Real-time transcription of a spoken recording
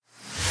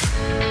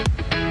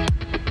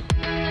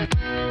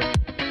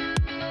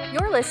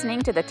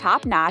listening to the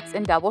Top Knots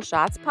and Double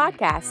Shots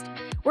podcast,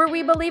 where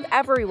we believe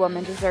every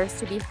woman deserves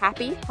to be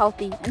happy,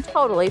 healthy, and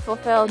totally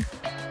fulfilled.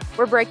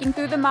 We're breaking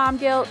through the mom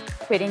guilt,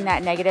 quitting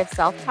that negative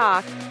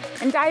self-talk,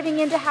 and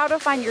diving into how to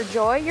find your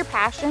joy, your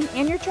passion,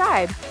 and your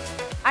tribe.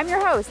 I'm your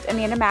host,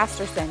 Amanda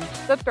Masterson,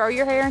 so throw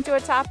your hair into a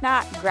top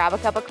knot, grab a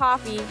cup of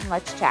coffee, and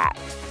let's chat.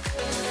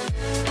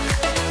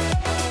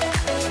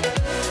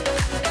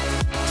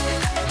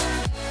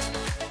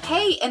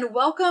 Hey, and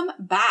welcome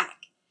back.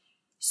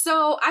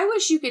 So I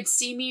wish you could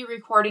see me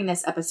recording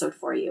this episode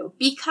for you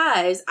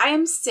because I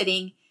am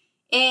sitting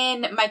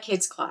in my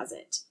kids'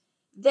 closet.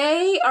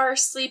 They are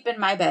asleep in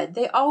my bed.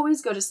 They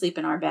always go to sleep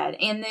in our bed.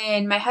 And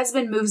then my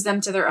husband moves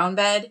them to their own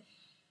bed.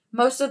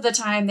 Most of the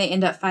time they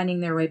end up finding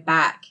their way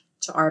back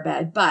to our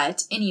bed.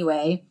 But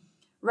anyway,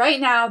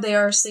 right now they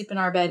are asleep in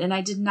our bed and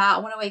I did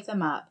not want to wake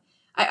them up.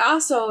 I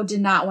also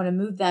did not want to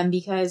move them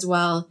because,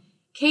 well,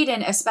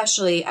 Caden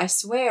especially, I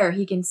swear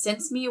he can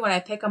sense me when I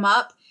pick him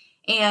up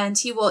and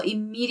he will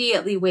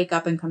immediately wake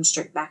up and come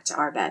straight back to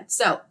our bed.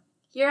 So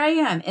here I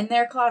am in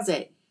their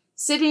closet,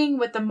 sitting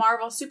with the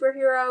Marvel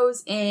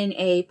superheroes in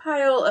a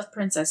pile of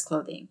princess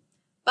clothing.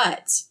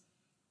 But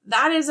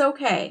that is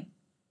okay.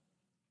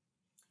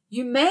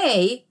 You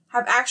may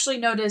have actually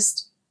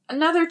noticed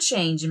another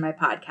change in my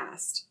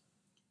podcast.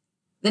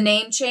 The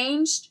name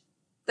changed.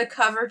 The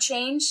cover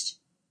changed.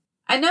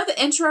 I know the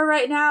intro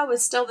right now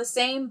is still the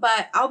same,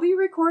 but I'll be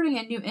recording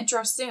a new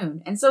intro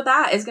soon, and so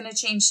that is going to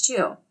change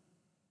too.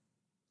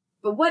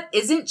 But what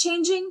isn't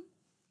changing?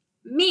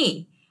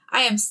 Me.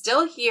 I am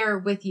still here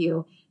with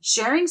you,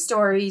 sharing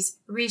stories,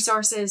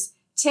 resources,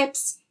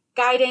 tips,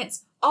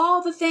 guidance,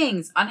 all the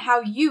things on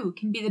how you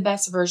can be the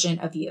best version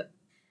of you.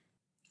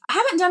 I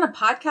haven't done a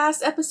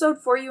podcast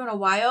episode for you in a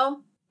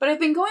while, but I've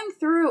been going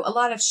through a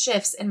lot of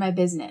shifts in my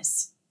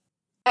business.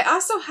 I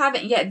also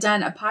haven't yet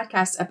done a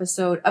podcast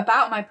episode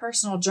about my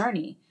personal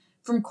journey,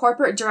 from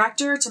corporate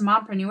director to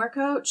mompreneur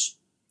coach.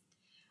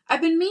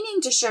 I've been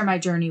meaning to share my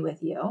journey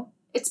with you.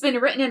 It's been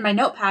written in my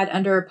notepad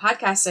under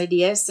podcast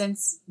ideas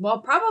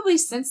probably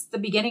since the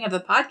beginning of the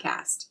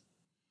podcast.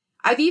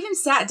 I've even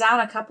sat down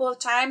a couple of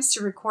times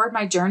to record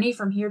my journey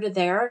from here to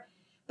there,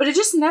 but it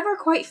just never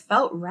quite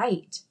felt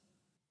right.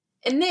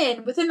 And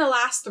then within the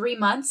last 3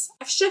 months,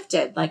 I've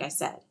shifted, like I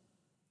said.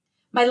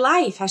 My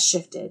life has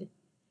shifted.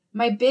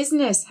 My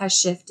business has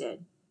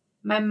shifted.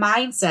 My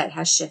mindset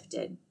has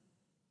shifted.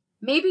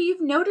 Maybe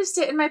you've noticed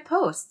it in my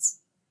posts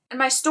and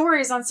my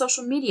stories on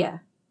social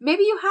media.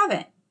 Maybe you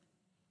haven't.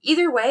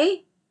 Either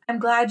way, I'm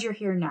glad you're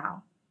here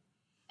now.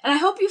 And I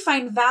hope you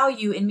find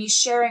value in me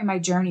sharing my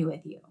journey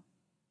with you.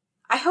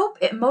 I hope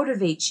it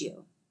motivates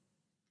you.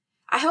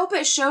 I hope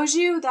it shows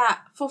you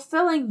that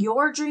fulfilling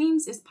your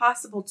dreams is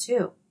possible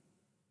too.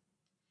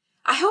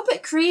 I hope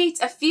it creates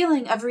a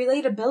feeling of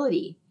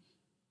relatability.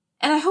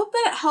 And I hope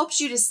that it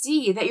helps you to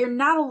see that you're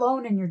not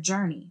alone in your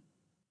journey.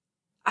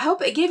 I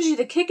hope it gives you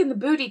the kick in the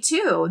booty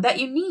too that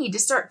you need to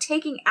start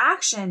taking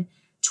action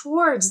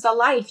towards the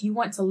life you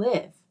want to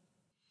live.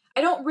 I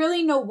don't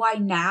really know why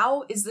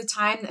now is the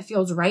time that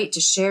feels right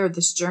to share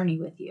this journey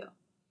with you.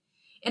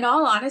 In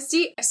all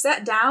honesty, I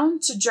sat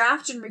down to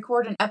draft and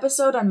record an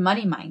episode on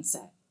money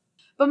mindset,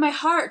 but my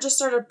heart just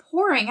started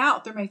pouring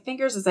out through my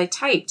fingers as I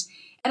typed,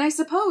 and I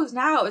suppose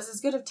now is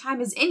as good a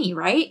time as any,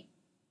 right?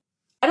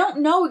 I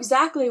don't know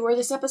exactly where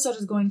this episode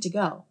is going to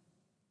go.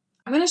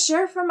 I'm going to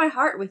share from my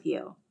heart with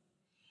you,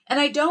 and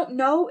I don't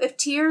know if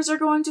tears are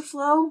going to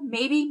flow,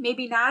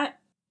 maybe not,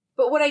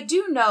 but what I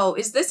do know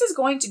is this is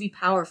going to be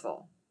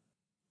powerful.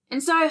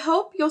 And so I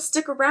hope you'll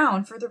stick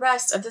around for the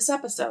rest of this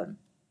episode.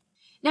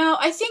 Now,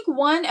 I think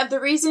one of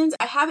the reasons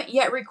I haven't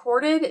yet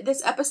recorded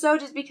this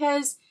episode is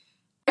because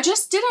I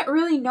just didn't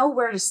really know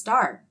where to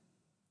start.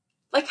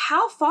 Like,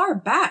 how far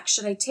back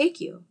should I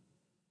take you?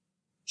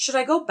 Should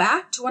I go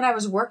back to when I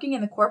was working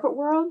in the corporate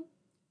world?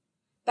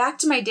 Back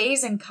to my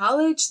days in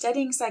college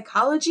studying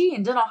psychology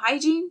and dental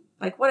hygiene?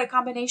 Like, what a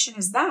combination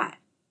is that?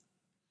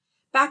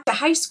 Back to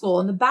high school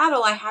and the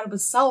battle I had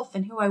with self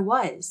and who I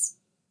was?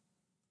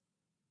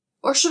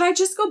 Or should I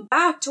just go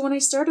back to when I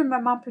started my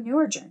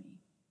mompreneur journey?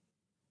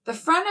 The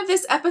front of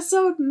this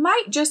episode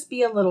might just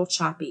be a little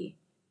choppy,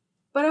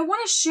 but I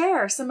want to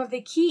share some of the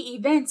key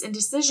events and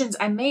decisions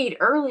I made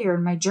earlier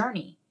in my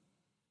journey,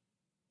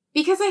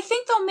 because I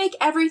think they'll make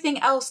everything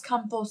else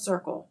come full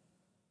circle.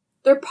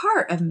 They're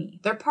part of me.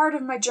 They're part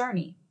of my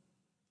journey.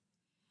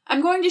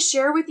 I'm going to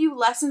share with you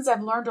lessons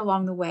I've learned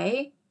along the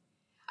way.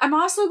 I'm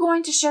also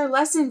going to share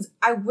lessons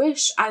I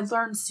wish I'd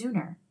learned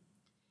sooner.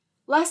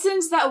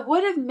 Lessons that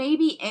would have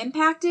maybe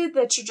impacted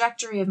the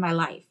trajectory of my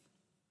life.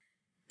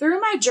 Through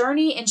my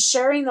journey and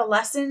sharing the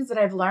lessons that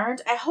I've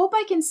learned, I hope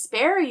I can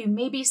spare you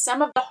maybe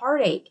some of the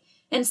heartache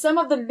and some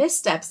of the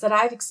missteps that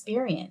I've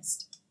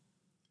experienced.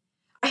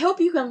 I hope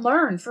you can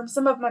learn from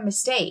some of my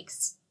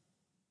mistakes.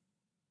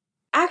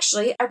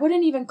 Actually, I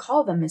wouldn't even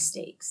call them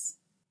mistakes.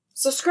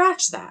 So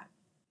scratch that.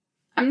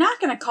 I'm not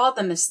going to call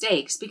them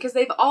mistakes because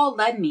they've all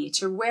led me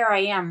to where I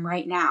am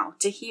right now,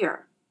 to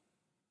here.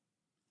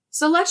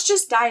 So let's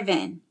just dive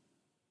in.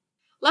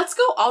 Let's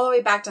go all the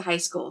way back to high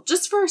school,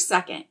 just for a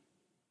second.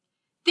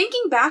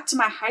 Thinking back to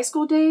my high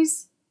school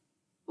days,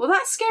 well,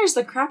 that scares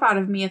the crap out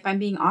of me if I'm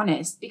being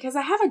honest, because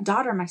I have a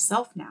daughter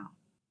myself now.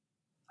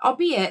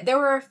 Albeit, there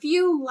were a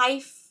few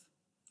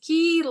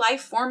key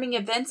life-forming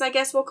events, I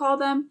guess we'll call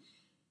them,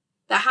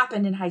 that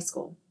happened in high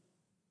school.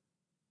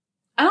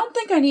 I don't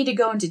think I need to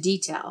go into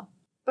detail,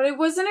 but I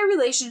was in a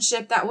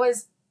relationship that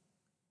was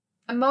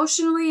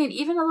emotionally and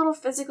even a little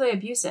physically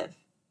abusive.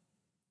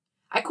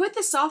 I quit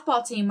the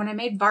softball team when I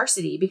made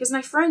varsity because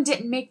my friend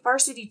didn't make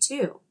varsity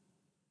too.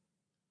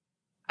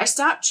 I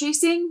stopped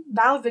chasing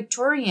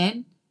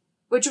valedictorian,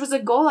 which was a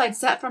goal I'd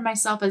set for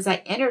myself as I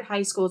entered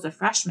high school as a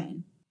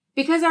freshman,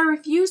 because I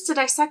refused to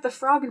dissect the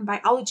frog in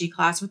biology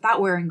class without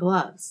wearing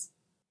gloves.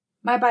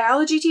 My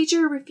biology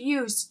teacher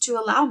refused to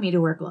allow me to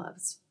wear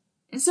gloves,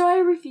 and so I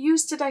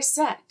refused to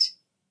dissect,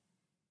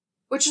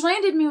 which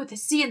landed me with a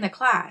C in the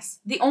class,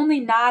 the only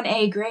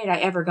non-A grade I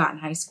ever got in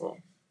high school.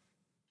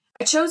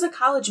 I chose a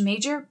college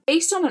major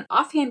based on an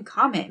offhand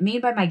comment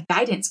made by my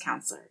guidance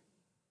counselor.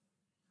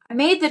 I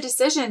made the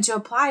decision to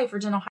apply for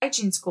dental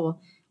hygiene school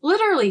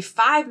literally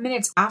 5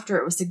 minutes after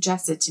it was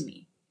suggested to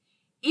me,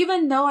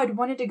 even though I'd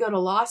wanted to go to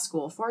law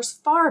school for as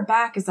far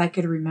back as I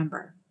could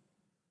remember.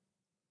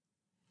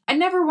 I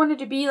never wanted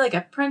to be like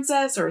a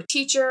princess or a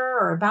teacher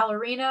or a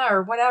ballerina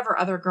or whatever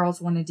other girls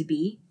wanted to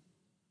be.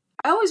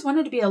 I always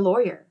wanted to be a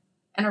lawyer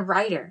and a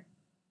writer.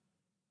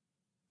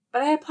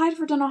 But I applied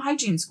for dental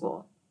hygiene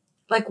school.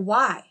 Like,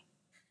 why?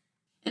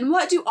 And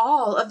what do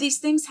all of these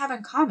things have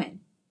in common?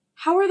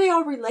 How are they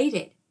all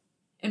related?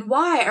 And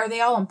why are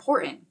they all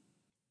important?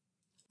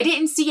 I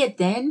didn't see it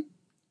then.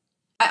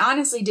 I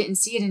honestly didn't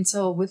see it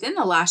until within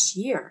the last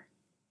year.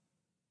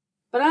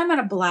 But I'm an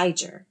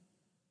obliger.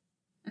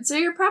 And so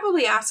you're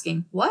probably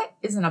asking, what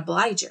is an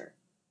obliger?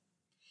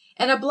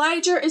 An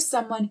obliger is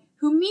someone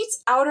who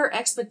meets outer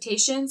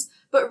expectations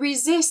but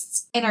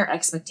resists inner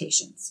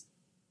expectations.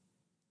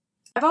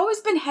 I've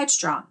always been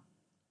headstrong.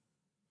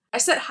 I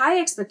set high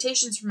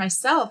expectations for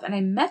myself and I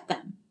met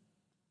them.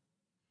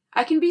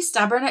 I can be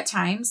stubborn at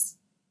times,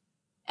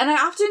 and I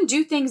often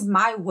do things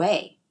my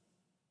way.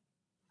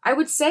 I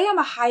would say I'm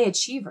a high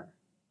achiever.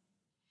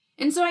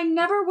 And so I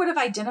never would have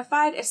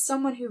identified as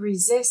someone who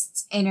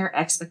resists inner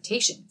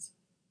expectations.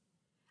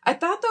 I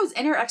thought those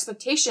inner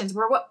expectations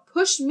were what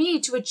pushed me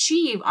to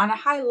achieve on a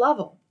high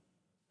level.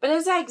 But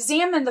as I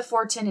examined the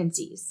 4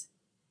 tendencies,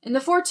 and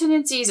the 4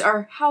 tendencies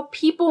are how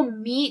people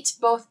meet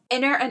both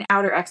inner and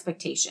outer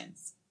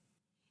expectations,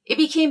 it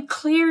became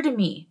clear to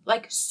me,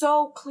 like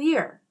so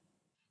clear.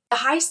 The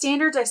high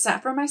standards I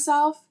set for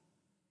myself,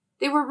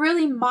 they were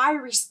really my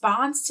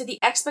response to the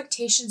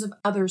expectations of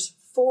others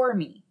for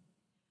me,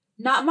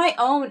 not my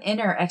own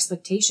inner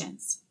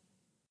expectations.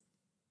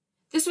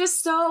 This was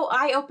so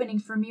eye-opening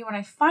for me when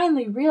I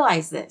finally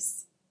realized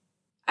this.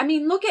 I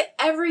mean, look at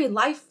every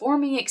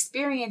life-forming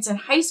experience in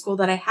high school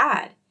that I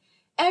had.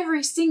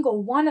 Every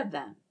single one of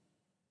them.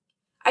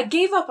 I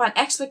gave up on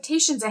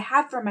expectations I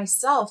had for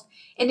myself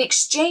in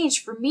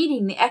exchange for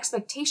meeting the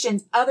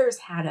expectations others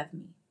had of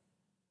me.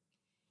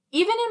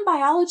 Even in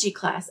biology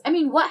class,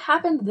 what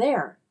happened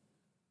there?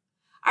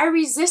 I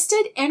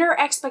resisted inner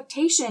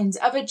expectations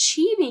of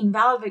achieving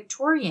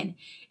valedictorian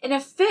in a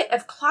fit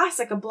of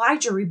classic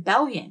obliger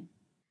rebellion.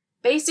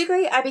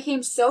 Basically, I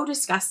became so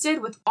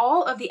disgusted with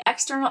all of the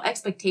external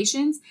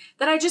expectations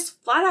that I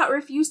just flat out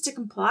refused to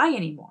comply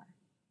anymore.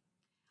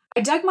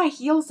 I dug my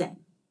heels in.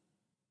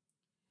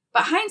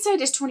 But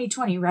hindsight is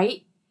 20/20,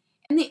 right?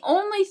 And the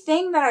only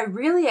thing that I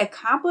really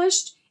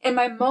accomplished in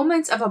my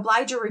moments of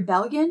obliger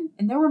rebellion,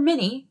 and there were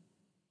many,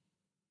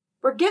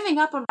 were giving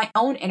up on my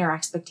own inner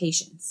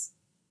expectations.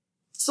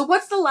 So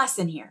what's the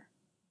lesson here?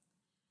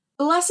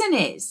 The lesson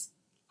is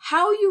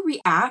how you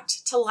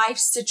react to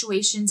life's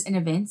situations and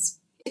events.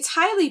 It's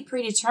highly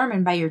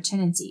predetermined by your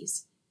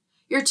tendencies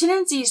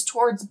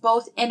towards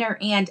both inner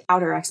and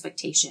outer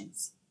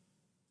expectations.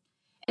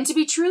 And to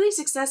be truly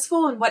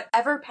successful in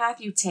whatever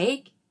path you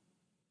take,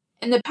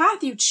 and the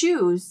path you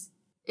choose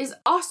is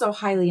also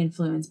highly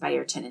influenced by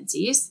your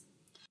tendencies.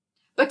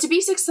 But to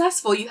be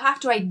successful, you have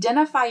to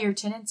identify your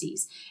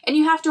tendencies, and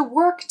you have to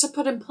work to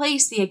put in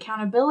place the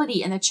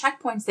accountability and the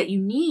checkpoints that you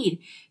need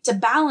to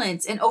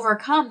balance and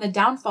overcome the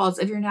downfalls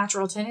of your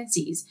natural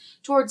tendencies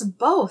towards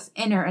both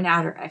inner and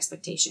outer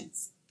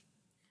expectations.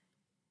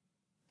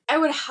 I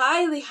would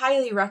highly,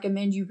 highly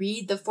recommend you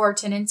read The 4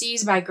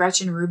 Tendencies by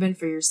Gretchen Rubin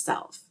for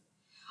yourself.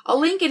 I'll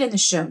link it in the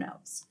show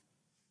notes.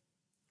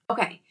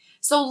 Okay,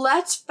 so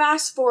let's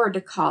fast forward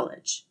to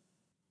college.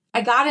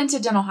 I got into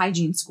dental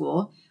hygiene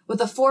school with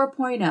a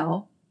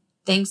 4.0,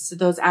 thanks to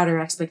those outer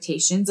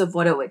expectations of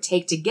what it would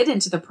take to get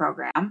into the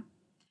program.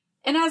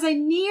 And as I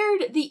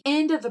neared the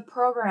end of the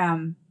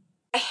program,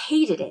 I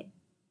hated it.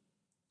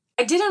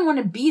 I didn't want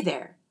to be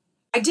there.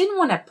 I didn't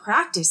want to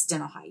practice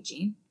dental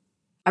hygiene.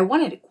 I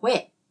wanted to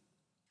quit.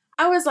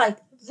 I was like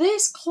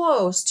this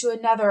close to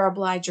another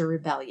obliger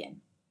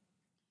rebellion.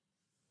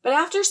 But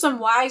after some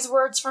wise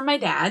words from my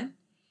dad,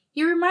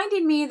 he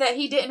reminded me that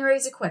he didn't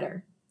raise a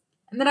quitter,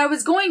 and that I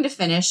was going to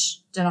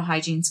finish dental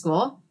hygiene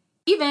school,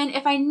 even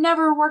if I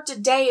never worked a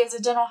day as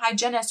a dental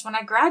hygienist when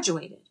I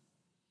graduated.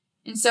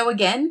 And so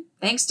again,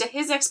 thanks to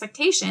his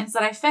expectations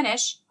that I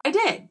finish, I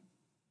did.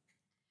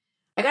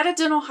 I got a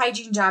dental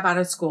hygiene job out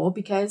of school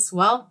because,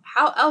 well,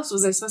 how else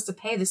was I supposed to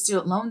pay the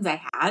student loans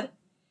I had?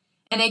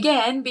 And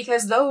again,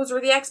 because those were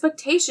the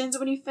expectations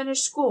when you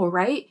finish school,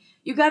 right?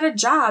 You got a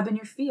job in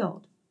your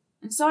field.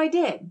 And so I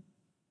did.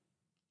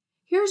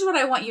 Here's what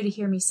I want you to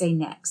hear me say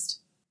next.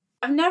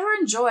 I've never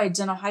enjoyed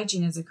dental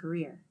hygiene as a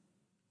career,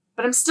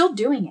 but I'm still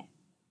doing it.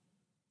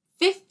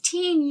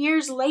 15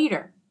 years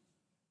later.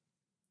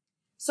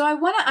 So I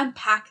want to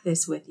unpack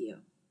this with you.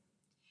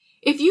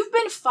 If you've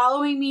been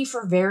following me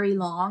for very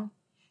long,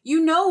 you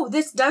know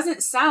this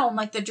doesn't sound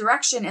like the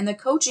direction and the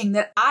coaching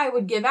that I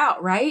would give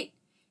out, right?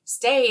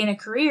 Stay in a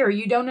career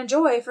you don't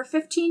enjoy for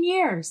 15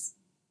 years.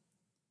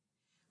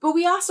 But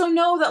we also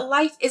know that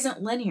life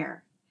isn't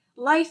linear.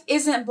 Life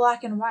isn't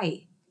black and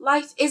white.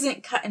 Life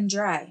isn't cut and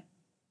dry.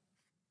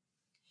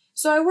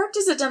 So I worked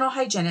as a dental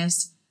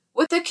hygienist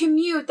with a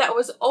commute that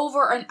was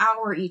over an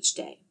hour each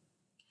day.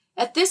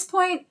 At this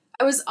point,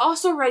 I was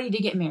also ready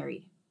to get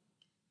married.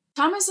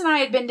 Thomas and I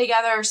had been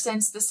together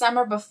since the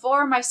summer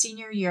before my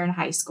senior year in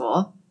high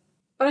school,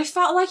 but I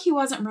felt like he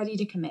wasn't ready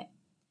to commit.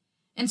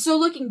 And so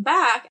looking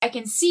back, I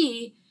can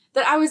see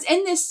that I was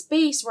in this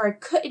space where I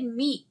couldn't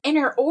meet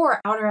inner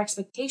or outer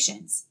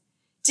expectations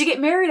to get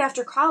married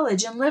after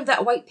college and live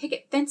that white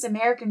picket fence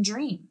American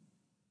dream.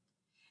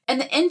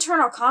 And the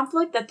internal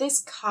conflict that this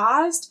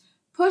caused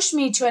pushed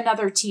me to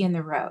another T in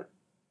the road.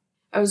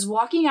 I was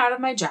walking out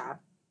of my job,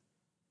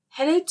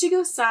 headed to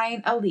go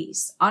sign a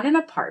lease on an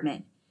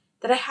apartment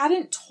that I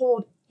hadn't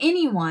told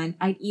anyone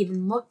I'd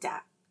even looked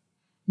at.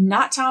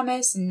 Not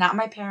Thomas, not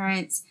my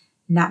parents,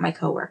 not my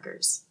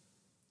coworkers.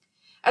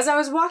 As I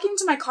was walking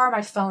to my car,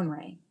 my phone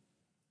rang.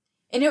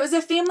 And it was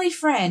a family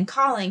friend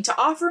calling to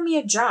offer me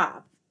a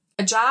job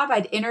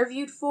I'd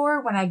interviewed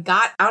for when I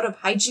got out of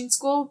hygiene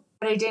school,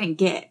 but I didn't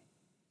get.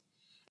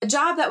 A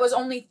job that was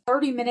only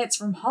 30 minutes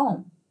from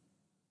home.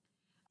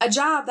 A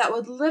job that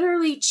would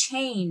literally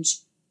change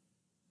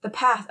the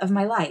path of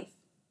my life,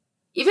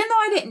 even though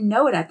I didn't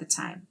know it at the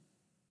time.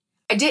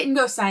 I didn't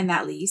go sign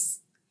that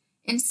lease.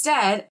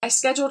 Instead, I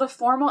scheduled a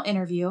formal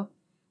interview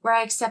where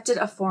I accepted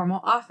a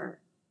formal offer.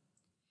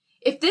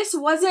 If this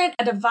wasn't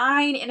a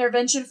divine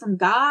intervention from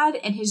God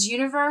and his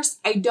universe,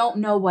 I don't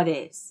know what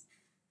is.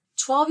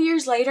 12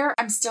 years later,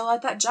 I'm still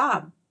at that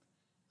job,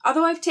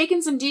 although I've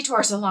taken some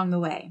detours along the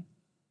way.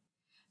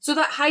 So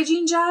that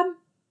hygiene job,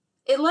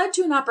 it led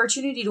to an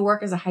opportunity to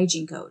work as a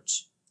hygiene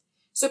coach.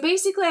 So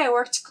basically, I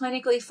worked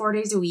clinically 4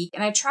 days a week,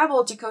 and I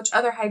traveled to coach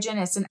other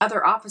hygienists in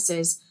other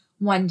offices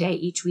 1 day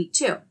each week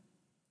too.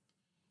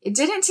 It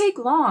didn't take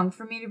long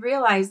for me to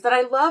realize that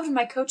I loved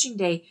my coaching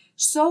day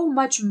so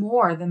much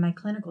more than my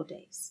clinical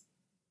days.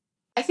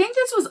 I think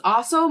this was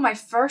also my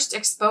first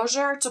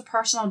exposure to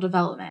personal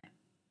development.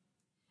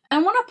 And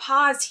I want to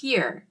pause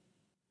here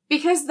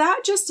because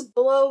that just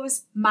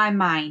blows my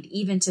mind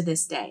even to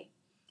this day.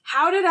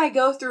 How did I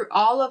go through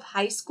all of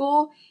high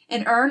school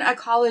and earn a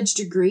college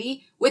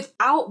degree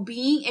without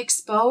being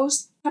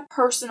exposed to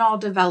personal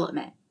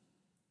development?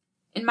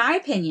 In my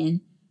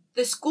opinion,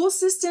 the school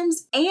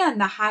systems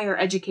and the higher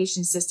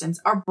education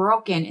systems are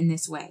broken in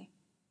this way.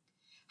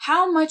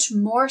 How much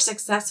more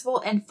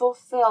successful and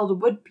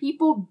fulfilled would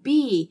people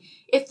be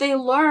if they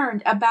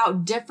learned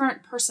about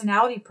different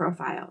personality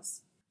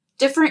profiles,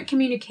 different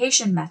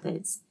communication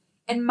methods,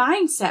 and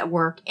mindset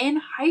work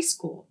in high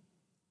school?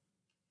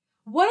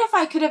 What if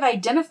I could have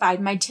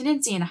identified my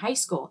tendency in high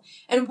school?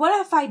 And what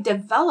if I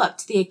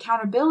developed the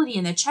accountability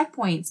and the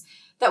checkpoints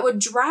that would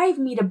drive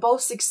me to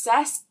both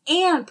success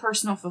and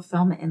personal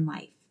fulfillment in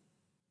life?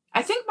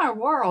 I think my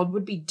world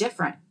would be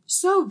different,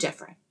 so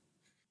different.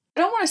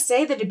 I don't want to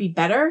say that it'd be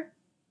better,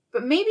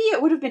 but maybe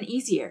it would have been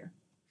easier.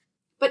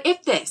 But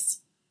if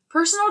this,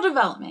 personal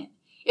development,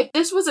 if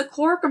this was a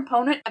core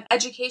component of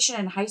education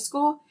in high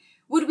school,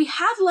 would we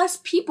have less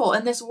people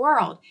in this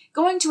world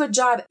going to a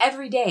job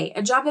every day,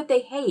 a job that they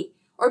hate,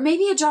 or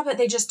maybe a job that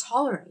they just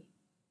tolerate?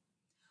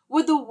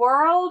 Would the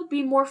world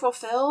be more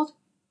fulfilled?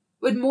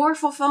 Would more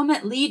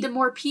fulfillment lead to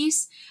more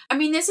peace? I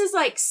mean, this is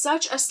like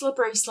such a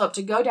slippery slope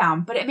to go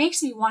down, but it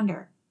makes me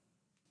wonder.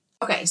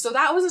 Okay, so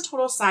that was a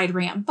total side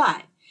rant,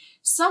 but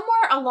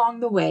somewhere along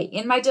the way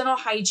in my dental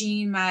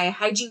hygiene, my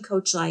hygiene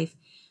coach life,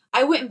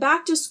 I went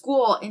back to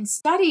school and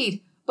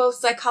studied both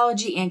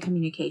psychology and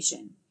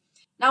communication.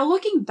 Now,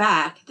 looking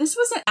back, this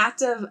was an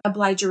act of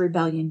Elijah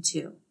rebellion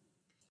too.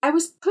 I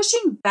was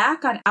pushing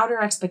back on outer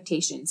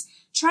expectations,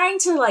 trying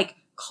to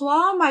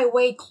claw my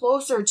way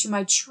closer to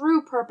my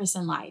true purpose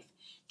in life,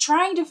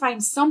 trying to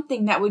find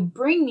something that would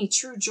bring me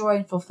true joy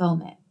and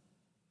fulfillment.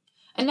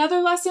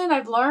 Another lesson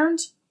I've learned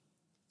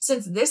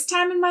since this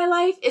time in my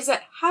life is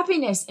that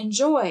happiness and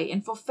joy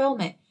and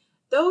fulfillment,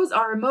 those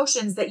are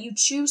emotions that you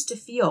choose to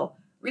feel,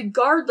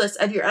 regardless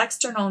of your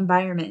external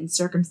environment and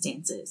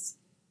circumstances.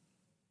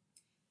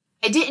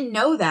 I didn't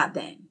know that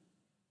then,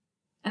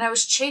 and I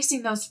was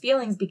chasing those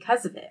feelings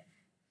because of it.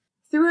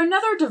 Through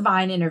another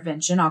divine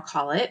intervention, I'll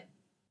call it,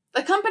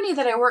 the company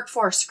that I worked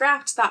for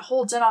scrapped that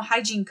whole dental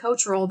hygiene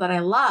coach role that I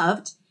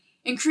loved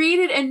and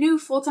created a new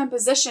full-time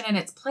position in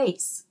its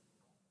place.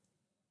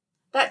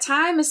 That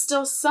time is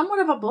still somewhat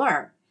of a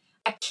blur.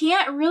 I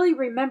can't really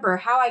remember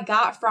how I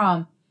got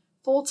from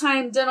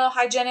full-time dental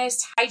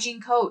hygienist,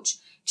 hygiene coach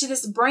to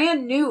this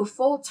brand new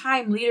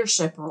full-time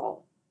leadership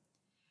role.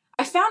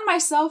 I found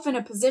myself in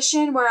a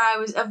position where I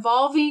was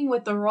evolving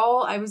with the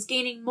role. I was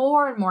gaining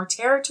more and more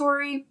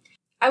territory.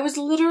 I was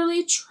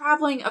literally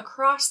traveling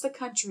across the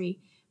country,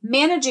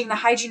 managing the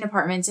hygiene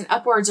departments in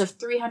upwards of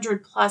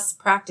 300 plus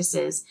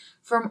practices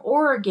from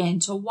Oregon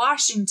to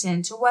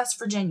Washington to West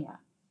Virginia.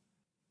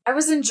 I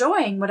was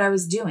enjoying what I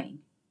was doing,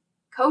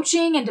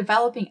 coaching and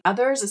developing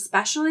others,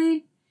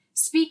 especially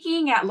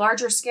speaking at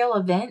larger scale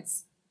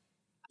events.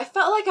 I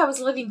felt like I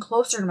was living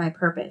closer to my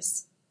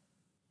purpose.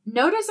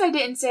 Notice I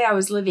didn't say I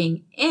was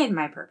living in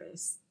my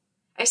purpose.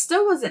 I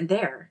still wasn't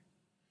there,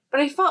 but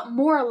I felt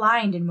more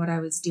aligned in what I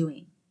was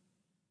doing.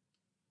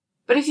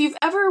 But if you've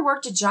ever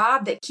worked a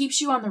job that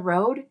keeps you on the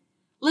road,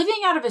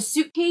 living out of a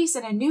suitcase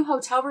in a new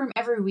hotel room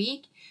every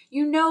week,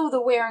 you know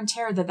the wear and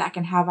tear that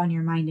can have on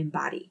your mind and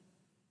body.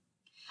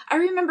 I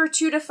remember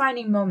 2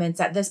 defining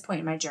moments at this point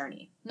in my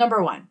journey.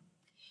 Number 1,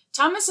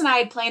 Thomas and I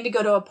had planned to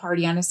go to a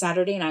party on a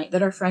Saturday night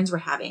that our friends were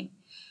having.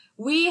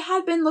 We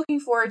had been looking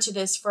forward to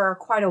this for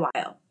quite a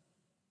while.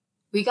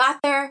 We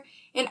got there,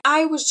 and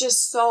I was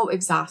just so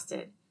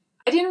exhausted.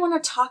 I didn't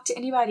want to talk to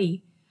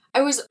anybody.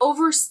 I was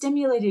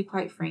overstimulated,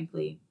 quite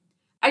frankly.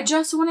 I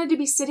just wanted to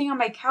be sitting on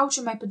my couch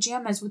in my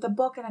pajamas with a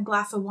book and a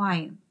glass of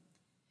wine.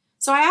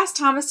 So I asked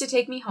Thomas to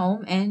take me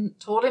home and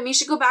told him he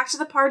should go back to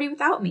the party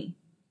without me.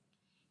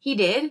 He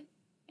did,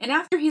 and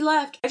after he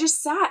left, I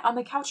just sat on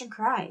the couch and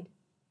cried.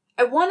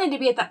 I wanted to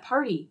be at that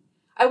party.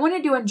 I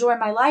wanted to enjoy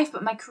my life,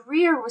 but my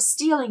career was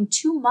stealing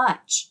too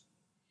much.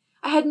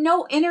 I had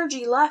no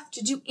energy left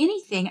to do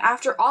anything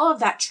after all of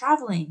that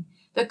traveling,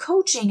 the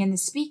coaching, and the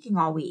speaking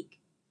all week.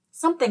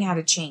 Something had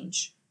to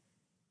change.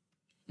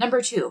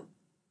 Number 2,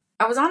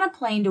 I was on a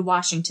plane to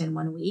Washington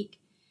one week,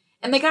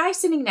 and the guy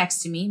sitting next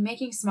to me,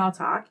 making small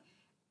talk,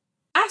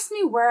 asked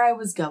me where I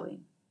was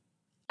going.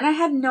 And I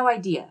had no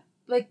idea,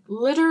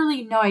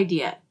 literally no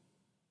idea.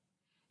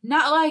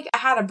 Not like I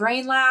had a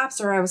brain lapse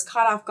or I was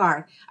caught off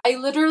guard. I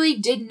literally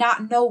did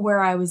not know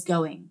where I was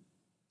going.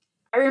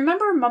 I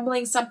remember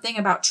mumbling something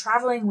about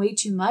traveling way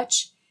too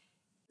much,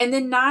 and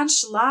then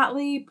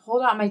nonchalantly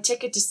pulled out my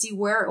ticket to see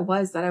where it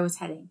was that I was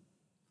heading.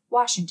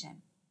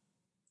 Washington.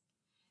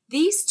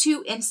 These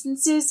 2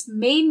 instances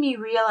made me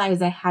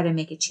realize I had to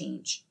make a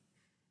change.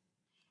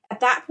 At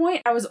that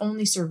point, I was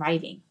only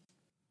surviving.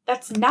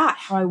 That's not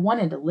how I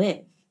wanted to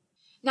live.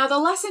 Now, the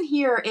lesson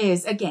here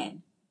is,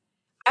 again,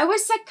 I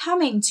was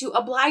succumbing to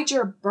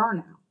obliger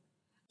burnout.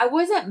 I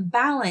wasn't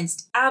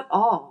balanced at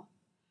all.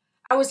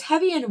 I was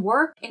heavy in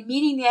work and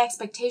meeting the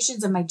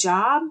expectations of my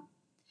job,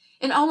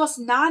 and almost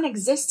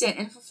non-existent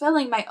in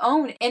fulfilling my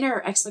own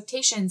inner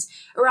expectations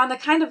around the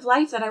kind of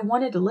life that I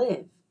wanted to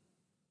live.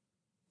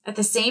 At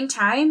the same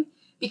time,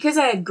 because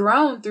I had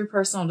grown through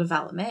personal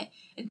development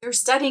and through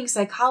studying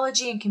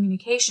psychology and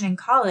communication in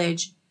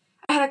college,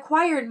 I had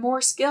acquired more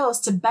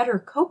skills to better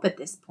cope at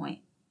this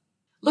point.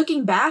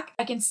 Looking back,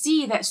 I can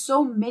see that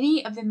so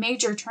many of the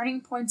major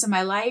turning points in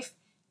my life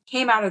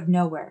came out of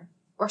nowhere,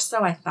 or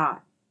so I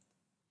thought.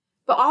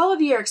 But all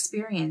of your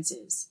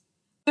experiences,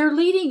 they're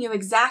leading you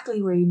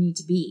exactly where you need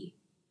to be.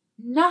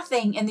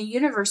 Nothing in the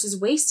universe is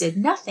wasted,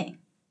 nothing.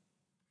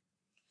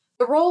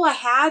 The role I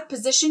had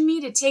positioned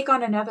me to take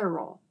on another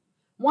role,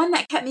 one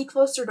that kept me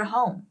closer to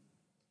home.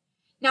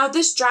 Now,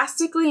 this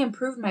drastically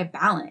improved my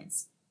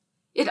balance.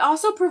 It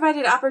also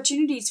provided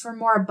opportunities for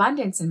more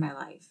abundance in my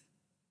life.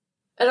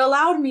 It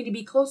allowed me to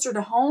be closer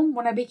to home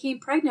when I became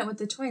pregnant with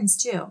the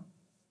twins, too.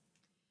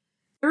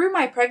 Through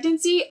my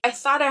pregnancy, I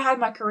thought I had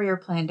my career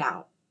planned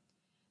out.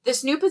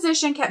 This new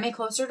position kept me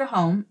closer to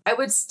home. I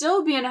would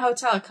still be in a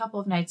hotel a couple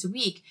of nights a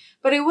week,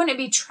 but I wouldn't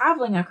be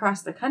traveling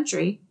across the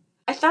country.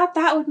 I thought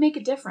that would make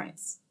a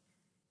difference.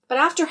 But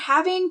after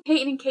having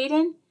Peyton and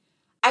Caden,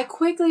 I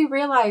quickly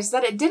realized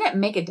that it didn't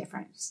make a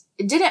difference.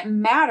 It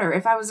didn't matter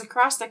if I was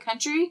across the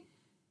country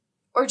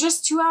or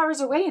just 2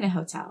 hours away in a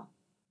hotel.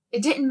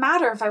 It didn't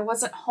matter if I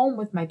wasn't home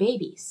with my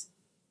babies.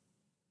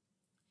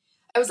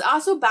 I was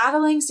also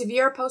battling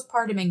severe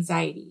postpartum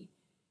anxiety,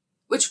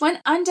 which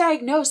went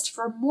undiagnosed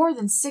for more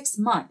than 6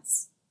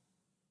 months.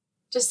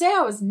 To say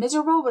I was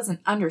miserable was an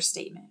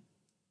understatement.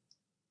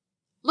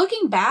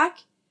 Looking back,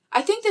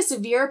 I think the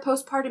severe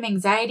postpartum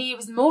anxiety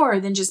was more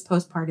than just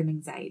postpartum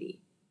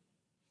anxiety.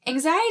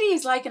 Anxiety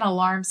is like an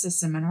alarm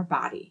system in our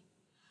body,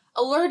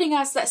 alerting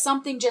us that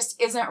something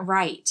just isn't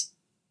right.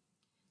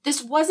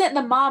 This wasn't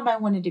the mom I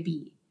wanted to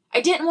be.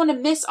 I didn't want to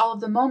miss all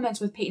of the moments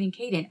with Peyton and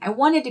Caden. I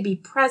wanted to be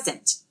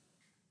present.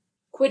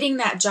 Quitting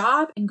that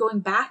job and going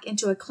back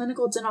into a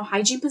clinical dental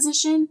hygiene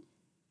position,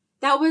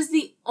 that was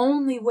the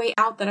only way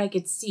out that I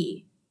could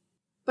see.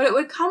 But it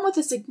would come with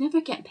a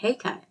significant pay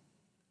cut.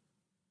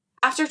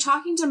 After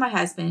talking to my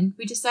husband,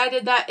 we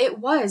decided that it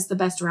was the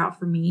best route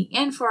for me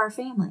and for our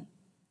family.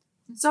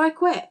 And so I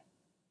quit.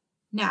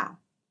 Now,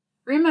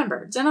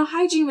 remember, dental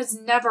hygiene was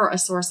never a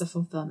source of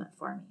fulfillment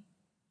for me.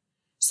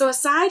 So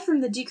aside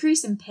from the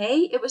decrease in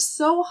pay, it was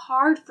so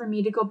hard for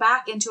me to go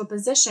back into a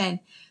position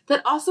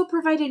that also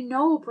provided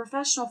no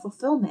professional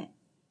fulfillment.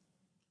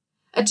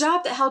 A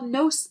job that held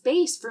no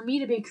space for me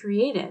to be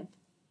creative.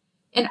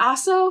 And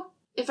also,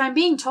 if I'm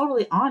being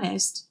totally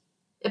honest,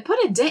 it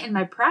put a dent in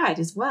my pride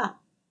as well.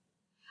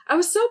 I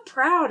was so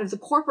proud of the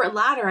corporate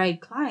ladder I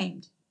had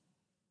climbed.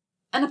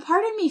 And a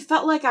part of me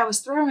felt like I was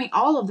throwing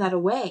all of that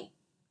away.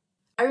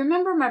 I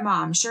remember my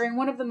mom sharing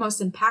one of the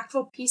most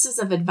impactful pieces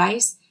of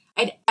advice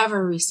I'd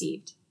ever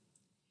received.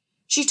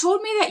 She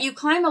told me that you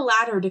climb a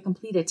ladder to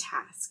complete a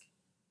task.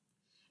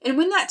 And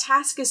when that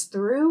task is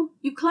through,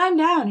 you climb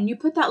down and you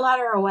put that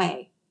ladder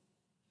away.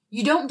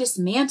 You don't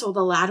dismantle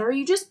the ladder,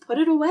 you just put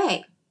it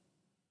away.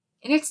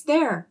 And it's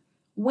there,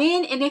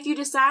 when and if you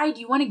decide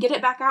you want to get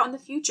it back out in the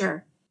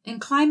future and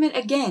climb it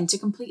again to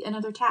complete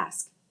another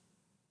task.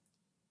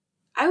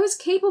 I was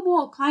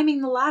capable of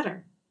climbing the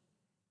ladder.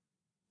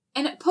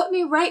 And it put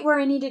me right where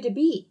I needed to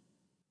be.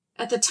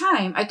 At the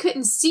time, I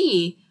couldn't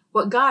see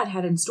what God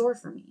had in store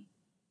for me.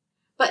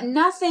 But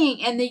nothing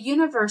in the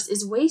universe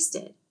is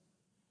wasted.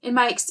 And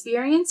my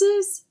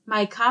experiences,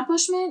 my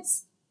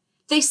accomplishments,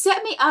 they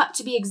set me up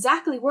to be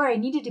exactly where I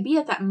needed to be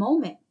at that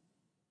moment.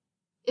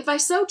 If I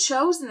so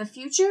chose in the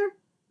future,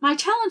 my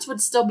talents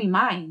would still be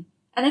mine,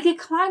 and I could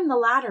climb the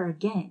ladder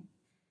again.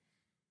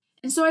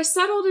 And so I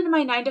settled into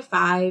my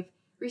 9-to-5,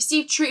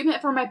 received treatment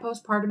for my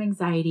postpartum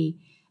anxiety,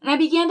 and I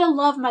began to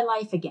love my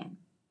life again.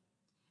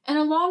 And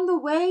along the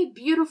way,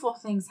 beautiful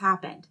things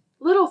happened.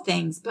 Little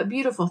things, but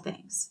beautiful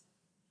things.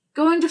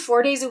 Going to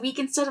 4 days a week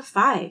instead of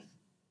 5.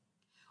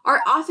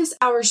 Our office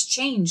hours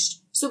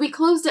changed, so we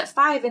closed at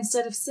 5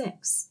 instead of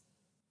 6.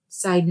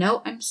 Side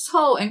note, I'm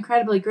so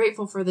incredibly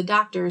grateful for the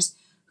doctors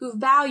who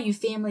value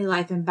family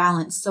life and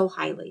balance so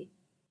highly.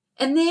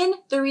 And then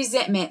the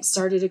resentment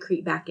started to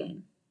creep back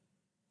in.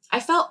 I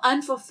felt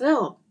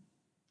unfulfilled.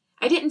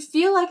 I didn't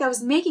feel like I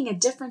was making a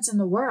difference in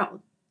the world.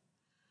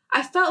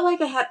 I felt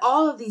like I had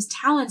all of these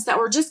talents that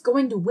were just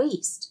going to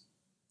waste.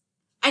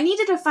 I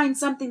needed to find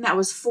something that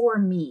was for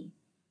me.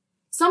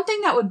 Something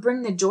that would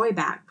bring the joy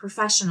back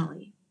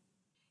professionally.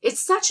 It's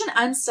such an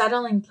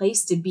unsettling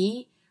place to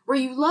be where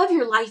you love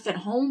your life at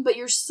home, but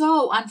you're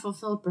so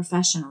unfulfilled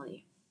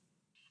professionally.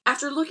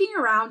 After looking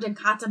around and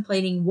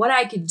contemplating what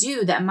I could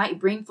do that might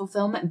bring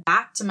fulfillment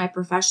back to my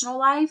professional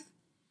life,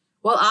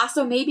 while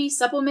also maybe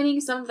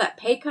supplementing some of that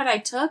pay cut I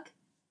took,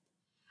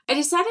 I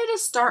decided to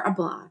start a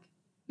blog.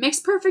 Makes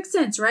perfect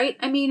sense, right?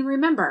 I mean,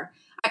 remember,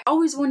 I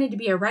always wanted to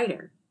be a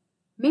writer.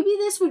 Maybe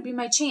this would be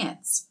my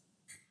chance.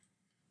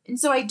 And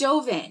so I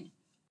dove in.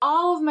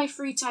 All of my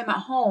free time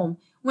at home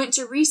went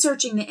to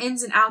researching the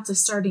ins and outs of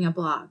starting a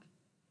blog.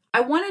 I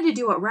wanted to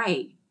do it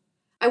right.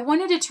 I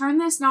wanted to turn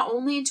this not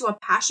only into a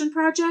passion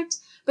project,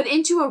 but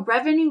into a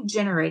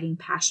revenue-generating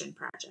passion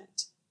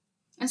project.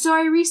 And so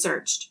I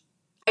researched.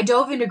 I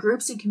dove into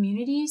groups and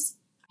communities.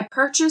 I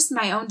purchased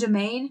my own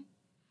domain.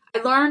 I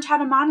learned how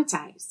to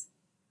monetize.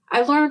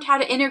 I learned how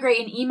to integrate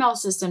an email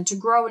system to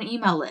grow an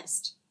email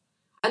list.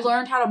 I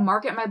learned how to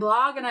market my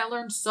blog, and I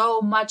learned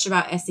so much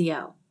about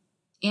SEO.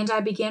 And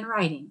I began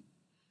writing.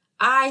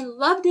 I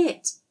loved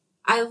it.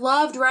 I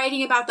loved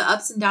writing about the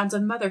ups and downs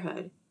of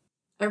motherhood.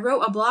 I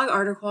wrote a blog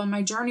article on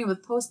my journey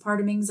with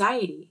postpartum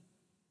anxiety.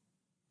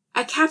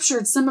 I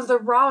captured some of the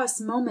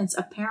rawest moments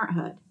of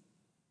parenthood.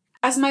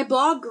 As my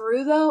blog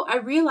grew, though, I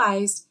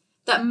realized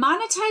that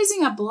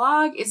monetizing a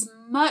blog is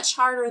much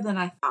harder than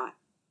I thought.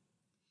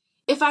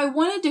 If I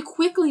wanted to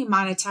quickly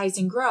monetize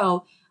and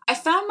grow, I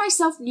found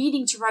myself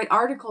needing to write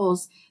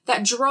articles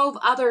that drove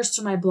others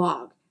to my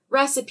blog,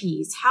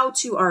 recipes,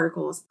 how-to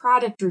articles,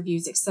 product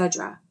reviews,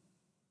 etc.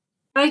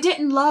 But I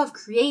didn't love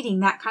creating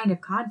that kind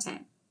of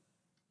content.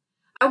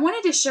 I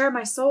wanted to share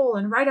my soul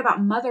and write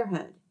about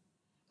motherhood,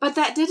 but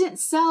that didn't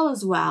sell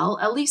as well,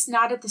 at least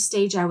not at the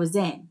stage I was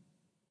in.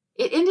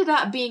 It ended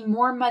up being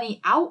more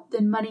money out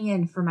than money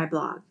in for my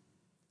blog.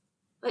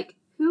 Like,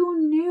 who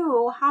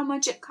knew how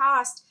much it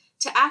cost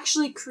to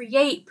actually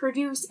create,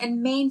 produce,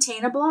 and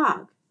maintain a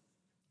blog?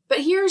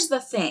 But here's the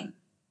thing.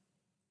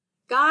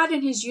 God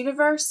and His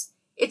universe,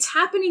 it's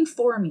happening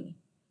for me,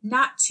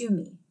 not to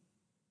me.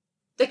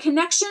 The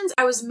connections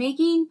I was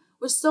making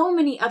with so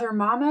many other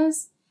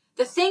mamas,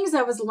 the things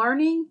I was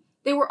learning,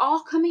 they were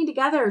all coming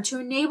together to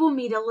enable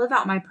me to live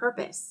out my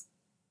purpose.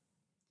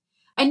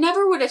 I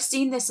never would have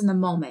seen this in the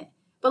moment,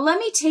 but let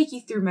me take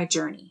you through my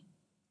journey.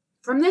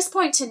 From this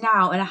point to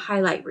now in a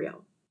highlight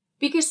reel,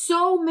 because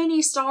so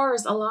many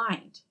stars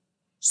aligned,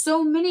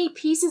 so many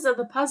pieces of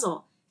the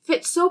puzzle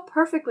fit so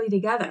perfectly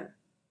together.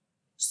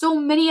 So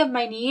many of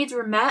my needs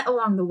were met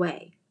along the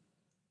way.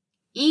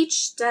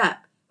 Each step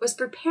was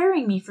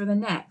preparing me for the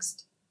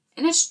next,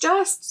 and it's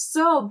just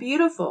so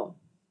beautiful.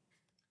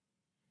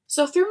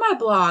 So through my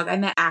blog, I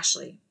met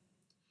Ashley.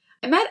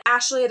 I met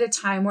Ashley at a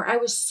time where I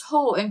was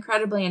so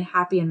incredibly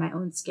unhappy in my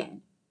own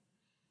skin.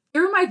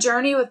 Through my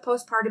journey with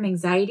postpartum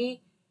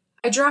anxiety,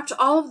 I dropped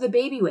all of the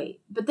baby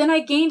weight, but then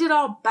I gained it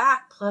all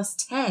back plus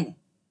 10.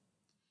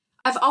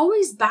 I've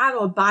always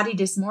battled body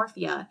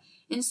dysmorphia,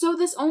 and so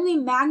this only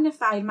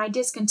magnified my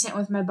discontent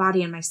with my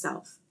body and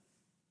myself.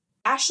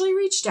 Ashley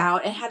reached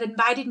out and had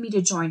invited me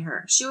to join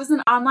her. She was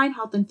an online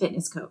health and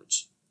fitness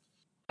coach.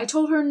 I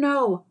told her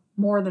no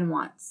more than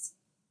once.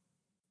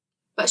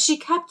 But she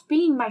kept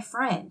being my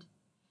friend.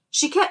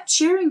 She kept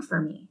cheering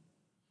for me.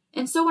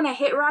 And so when I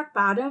hit rock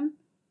bottom,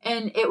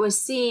 and it was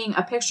seeing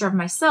a picture of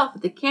myself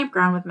at the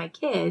campground with my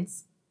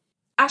kids,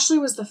 Ashley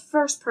was the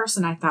first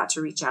person I thought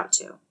to reach out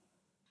to.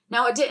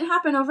 Now, it didn't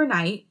happen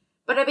overnight,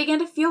 but I began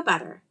to feel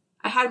better.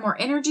 I had more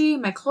energy,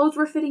 my clothes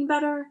were fitting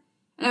better,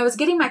 and I was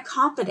getting my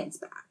confidence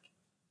back.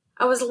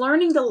 I was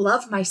learning to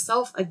love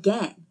myself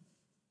again.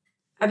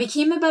 I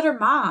became a better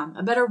mom,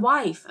 a better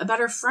wife, a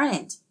better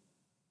friend.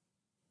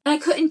 And I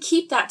couldn't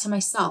keep that to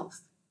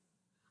myself.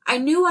 I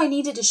knew I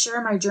needed to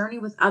share my journey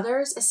with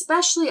others,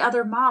 especially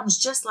other moms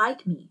just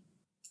like me.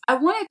 I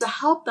wanted to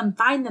help them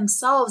find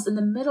themselves in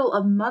the middle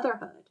of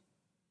motherhood.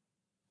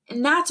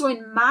 And that's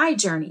when my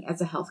journey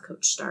as a health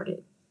coach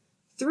started.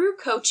 Through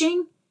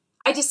coaching,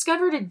 I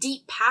discovered a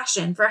deep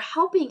passion for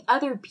helping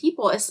other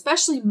people,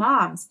 especially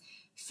moms,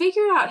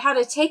 figure out how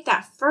to take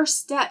that first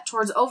step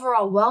towards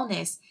overall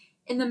wellness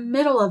in the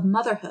middle of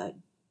motherhood.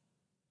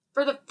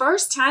 For the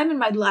first time in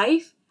my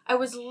life, I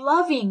was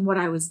loving what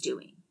I was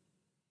doing.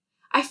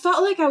 I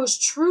felt like I was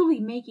truly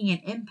making an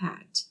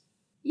impact.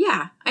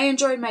 Yeah, I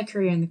enjoyed my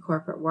career in the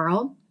corporate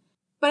world,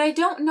 but I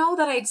don't know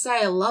that I'd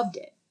say I loved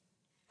it.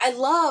 I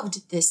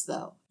loved this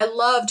though. I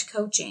loved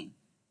coaching.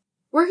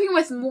 Working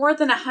with more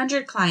than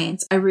 100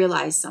 clients, I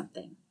realized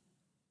something.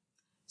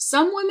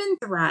 Some women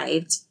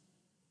thrived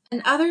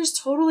and others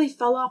totally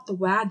fell off the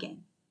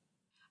wagon.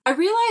 I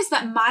realized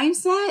that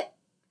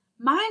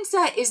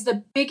mindset is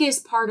the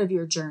biggest part of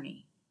your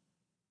journey.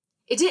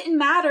 It didn't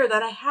matter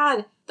that I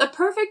had the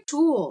perfect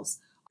tools,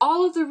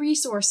 all of the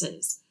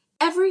resources,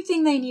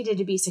 everything they needed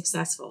to be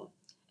successful.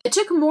 It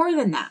took more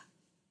than that.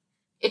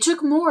 It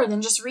took more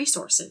than just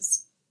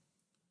resources.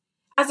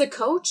 As a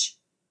coach,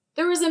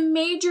 there was a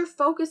major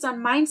focus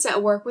on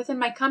mindset work within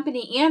my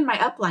company and my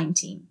upline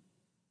team.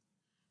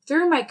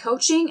 Through my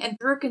coaching and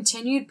through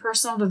continued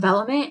personal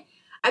development,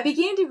 I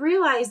began to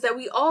realize that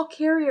we all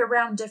carry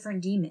around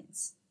different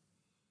demons.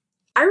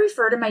 I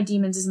refer to my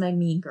demons as my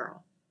mean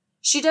girl.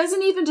 She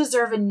doesn't even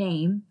deserve a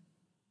name,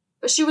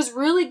 but she was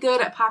really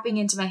good at popping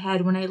into my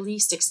head when I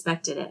least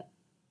expected it.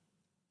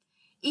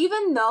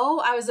 Even though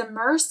I was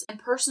immersed in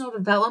personal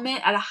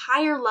development at a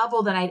higher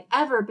level than I'd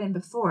ever been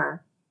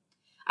before,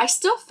 I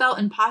still felt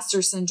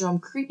imposter syndrome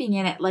creeping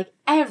in at like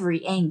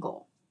every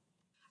angle.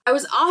 I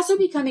was also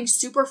becoming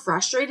super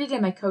frustrated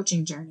in my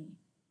coaching journey.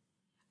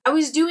 I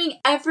was doing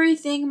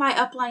everything my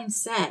upline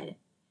said,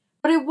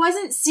 but I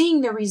wasn't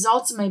seeing the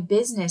results of my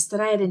business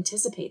that I had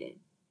anticipated.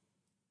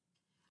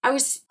 I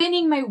was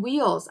spinning my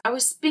wheels. I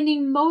was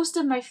spending most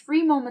of my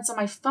free moments on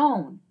my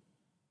phone.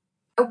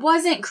 I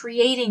wasn't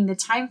creating the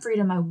time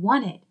freedom I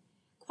wanted.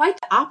 Quite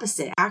the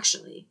opposite,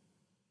 actually.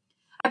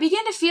 I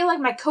began to feel like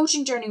my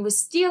coaching journey was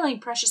stealing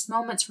precious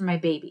moments from my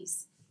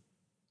babies.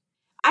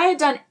 I had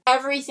done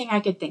everything I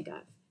could think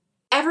of,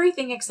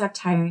 everything except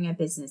hiring a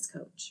business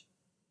coach.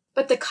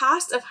 But the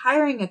cost of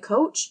hiring a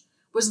coach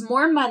was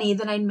more money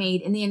than I'd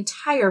made in the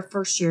entire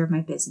first year of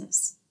my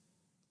business.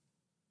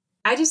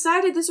 I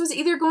decided this was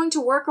either going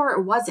to work or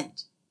it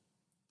wasn't.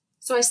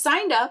 So I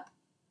signed up.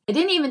 I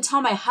didn't even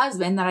tell my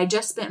husband that I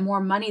just spent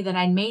more money than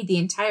I'd made the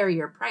entire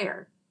year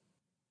prior.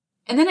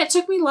 And then it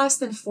took me less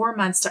than 4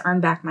 months to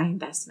earn back my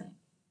investment.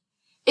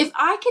 If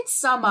I could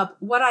sum up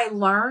what I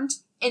learned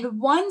in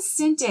one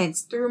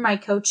sentence through my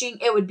coaching,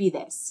 it would be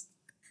this.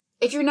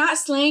 If you're not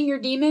slaying your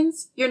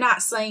demons, you're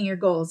not slaying your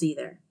goals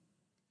either.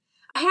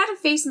 I had to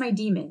face my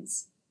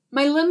demons,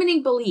 my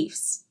limiting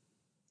beliefs.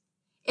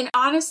 And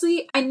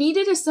honestly, I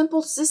needed a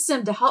simple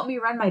system to help me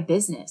run my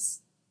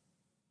business.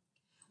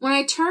 When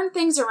I turned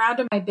things around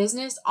in my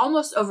business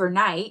almost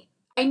overnight,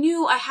 I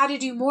knew I had to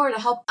do more to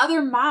help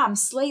other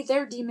moms slay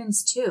their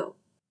demons too.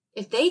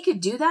 If they could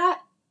do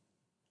that,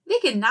 they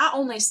could not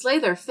only slay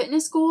their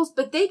fitness goals,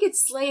 but they could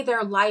slay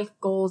their life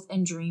goals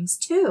and dreams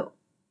too.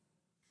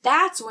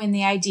 That's when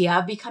the idea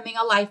of becoming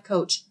a life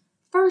coach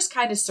first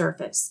kind of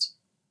surfaced.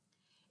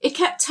 It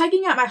kept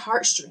tugging at my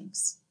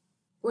heartstrings.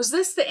 Was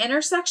this the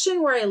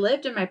intersection where I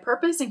lived in my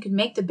purpose and could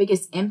make the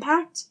biggest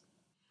impact?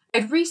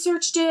 I'd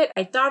researched it,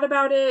 I thought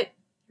about it,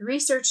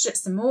 researched it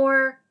some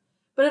more,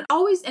 but it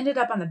always ended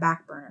up on the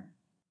back burner.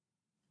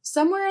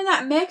 Somewhere in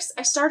that mix,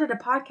 I started a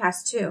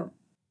podcast too.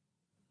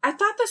 I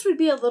thought this would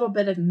be a little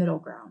bit of middle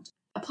ground,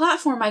 a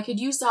platform I could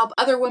use to help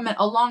other women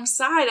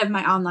alongside of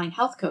my online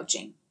health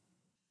coaching.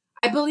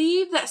 I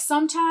believe that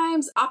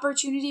sometimes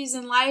opportunities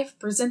in life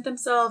present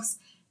themselves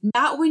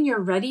not when you're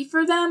ready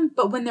for them,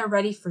 but when they're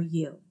ready for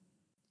you.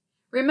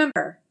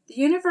 Remember, the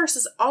universe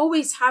is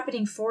always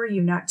happening for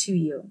you, not to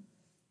you.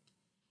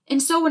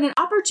 And so when an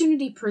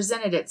opportunity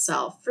presented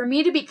itself for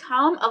me to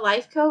become a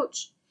life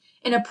coach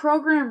in a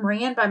program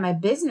ran by my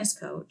business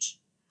coach,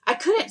 I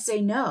couldn't say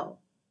no.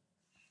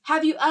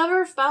 Have you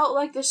ever felt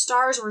like the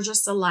stars were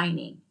just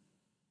aligning?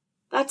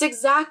 That's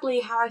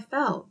exactly how I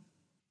felt.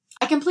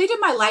 I completed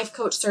my life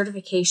coach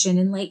certification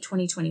in late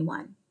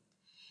 2021.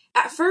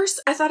 At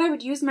first, I thought I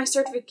would use my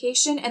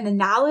certification and the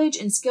knowledge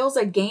and skills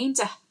I gained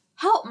to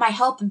help my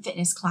health and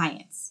fitness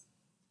clients.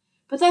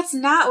 But that's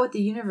not what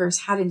the universe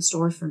had in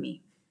store for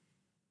me.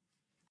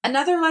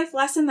 Another life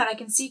lesson that I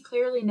can see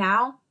clearly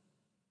now,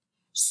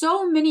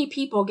 so many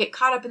people get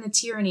caught up in the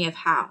tyranny of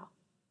how.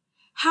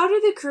 How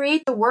do they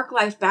create the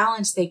work-life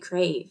balance they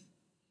crave?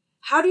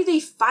 How do they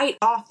fight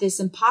off this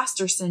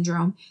imposter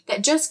syndrome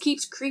that just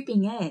keeps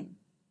creeping in?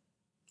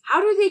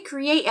 How do they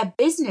create a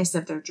business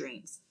of their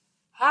dreams?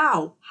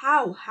 How?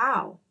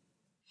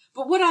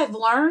 But what I've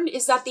learned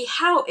is that the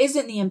how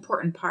isn't the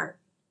important part.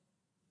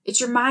 It's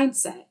your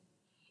mindset.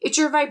 It's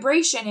your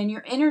vibration and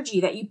your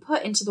energy that you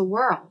put into the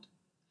world.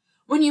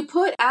 When you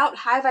put out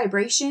high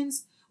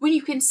vibrations, when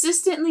you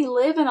consistently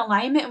live in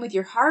alignment with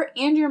your heart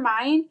and your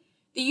mind,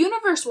 the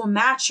universe will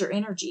match your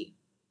energy.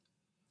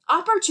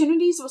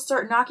 Opportunities will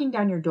start knocking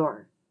down your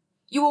door.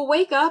 You will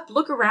wake up,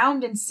 look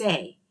around, and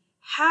say,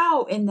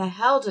 how in the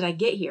hell did I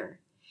get here?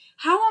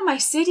 How am I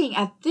sitting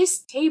at this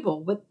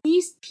table with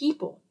these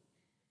people?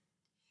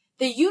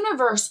 The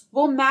universe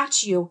will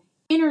match you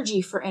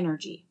energy for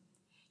energy.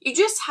 You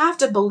just have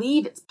to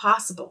believe it's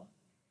possible.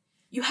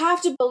 You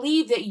have to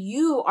believe that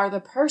you are the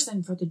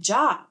person for the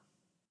job.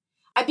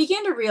 I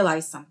began to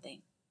realize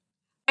something.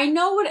 I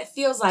know what it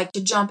feels like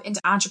to jump into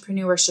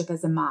entrepreneurship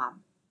as a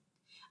mom.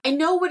 I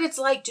know what it's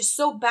like to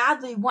so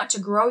badly want to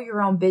grow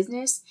your own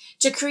business,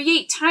 to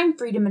create time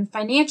freedom and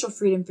financial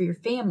freedom for your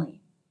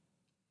family.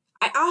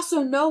 I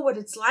also know what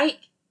it's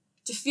like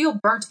to feel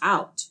burnt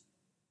out.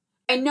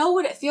 I know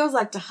what it feels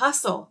like to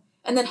hustle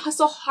and then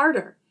hustle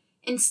harder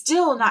and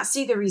still not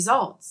see the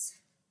results.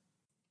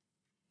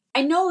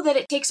 I know that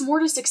it takes more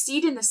to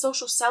succeed in the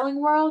social selling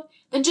world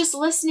than just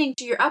listening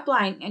to your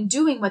upline and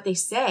doing what they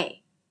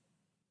say.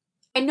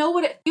 I know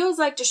what it feels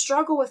like to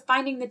struggle with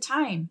finding the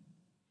time,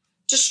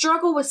 to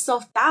struggle with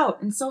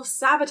self-doubt and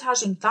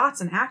self-sabotaging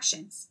thoughts and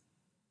actions.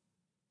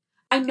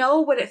 I know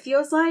what it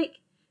feels like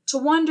to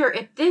wonder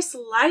if this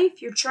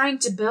life you're trying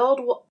to build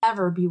will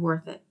ever be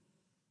worth it.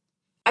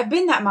 I've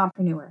been that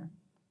mompreneur.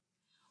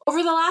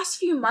 Over the last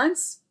few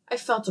months, I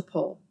felt a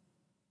pull.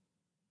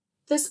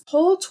 This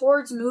pull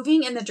towards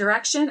moving in the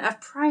direction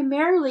of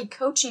primarily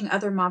coaching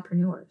other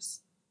mompreneurs.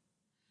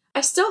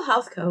 I still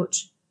health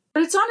coach,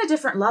 but it's on a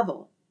different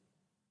level.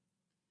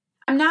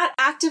 I'm not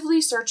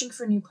actively searching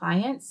for new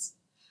clients.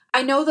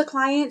 I know the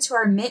clients who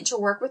are meant to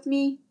work with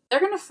me, they're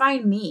going to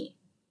find me.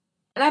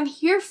 And I'm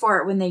here for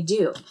it when they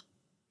do.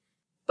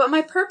 But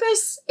my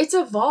purpose, it's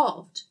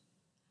evolved.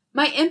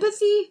 My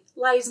empathy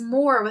lies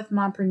more with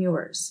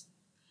mompreneurs.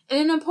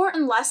 And an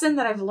important lesson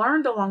that I've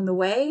learned along the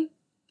way,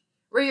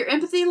 where your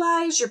empathy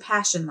lies, your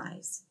passion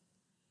lies.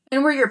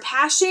 And where your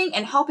passion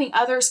and helping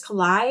others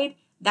collide,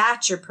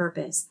 that's your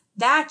purpose.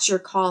 That's your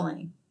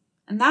calling.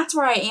 And that's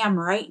where I am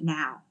right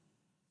now.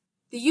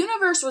 The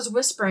universe was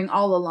whispering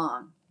all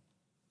along.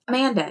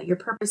 Amanda, your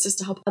purpose is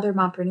to help other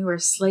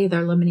mompreneurs slay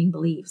their limiting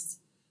beliefs.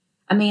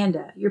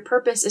 Amanda, your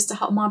purpose is to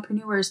help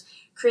mompreneurs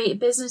create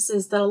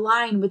businesses that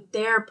align with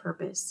their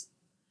purpose.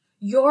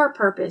 Your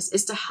purpose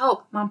is to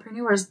help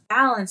mompreneurs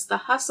balance the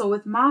hustle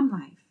with mom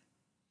life.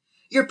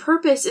 Your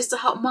purpose is to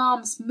help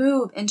moms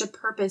move into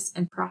purpose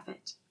and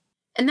profit.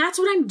 And that's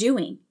what I'm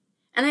doing.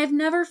 And I've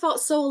never felt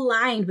so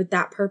aligned with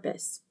that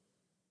purpose.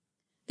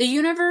 The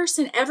universe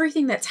and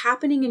everything that's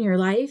happening in your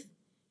life,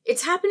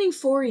 it's happening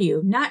for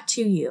you, not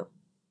to you.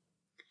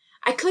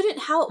 I couldn't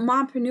help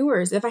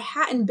mompreneurs if I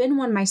hadn't been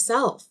one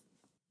myself,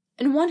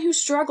 and one who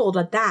struggled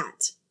at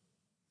that.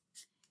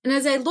 And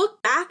as I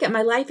look back at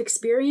my life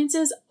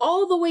experiences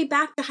all the way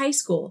back to high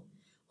school,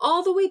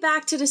 all the way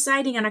back to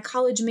deciding on a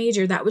college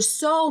major that was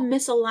so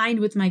misaligned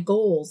with my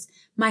goals,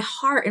 my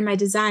heart, and my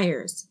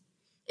desires,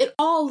 it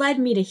all led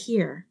me to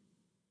here.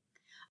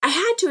 I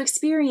had to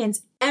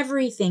experience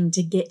everything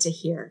to get to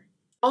here.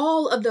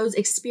 All of those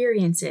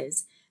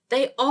experiences,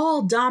 they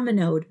all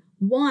dominoed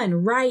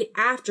one right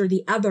after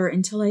the other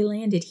until I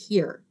landed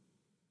here.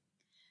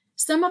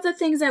 Some of the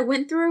things I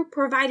went through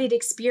provided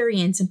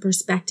experience and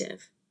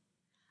perspective.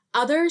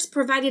 Others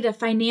provided a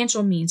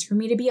financial means for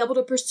me to be able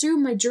to pursue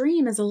my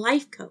dream as a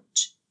life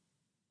coach.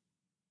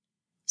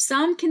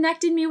 Some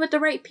connected me with the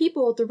right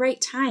people at the right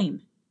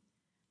time.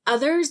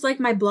 Others, like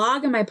my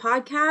blog and my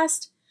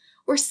podcast,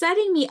 were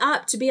setting me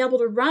up to be able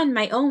to run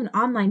my own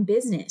online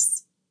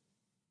business.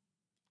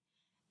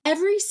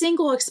 Every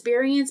single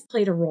experience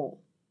played a role.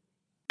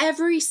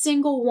 Every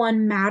single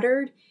one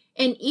mattered,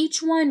 and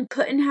each one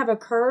couldn't have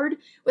occurred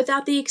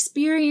without the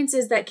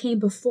experiences that came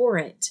before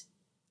it.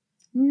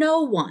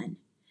 No one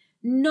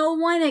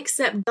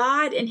except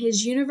God and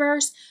His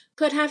universe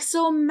could have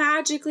so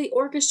magically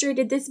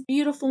orchestrated this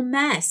beautiful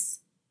mess.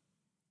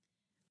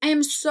 I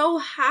am so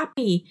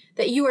happy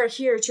that you are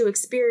here to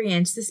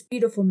experience this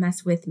beautiful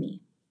mess with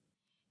me.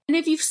 And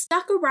if you've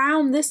stuck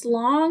around this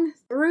long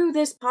through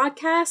this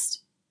podcast,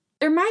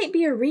 there might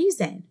be a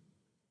reason.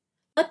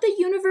 Let the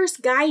universe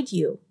guide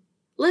you.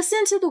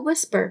 Listen to the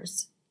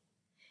whispers.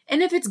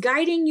 And if it's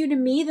guiding you to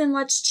me, then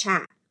let's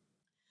chat.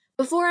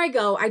 Before I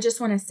go, I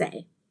just want to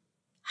say,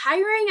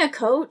 hiring a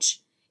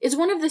coach is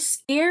one of the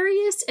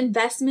scariest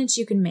investments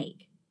you can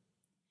make.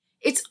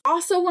 It's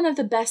also one of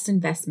the best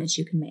investments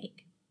you can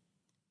make.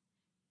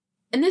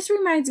 And this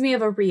reminds me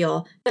of a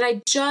reel that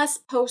I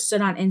just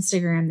posted on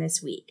Instagram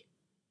this week.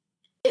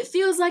 It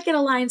feels like it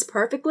aligns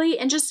perfectly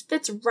and just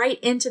fits right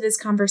into this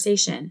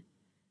conversation.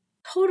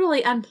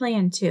 Totally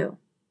unplanned too.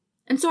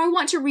 And so I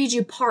want to read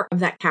you part of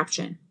that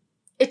caption.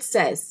 It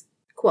says,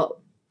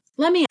 quote,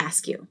 "Let me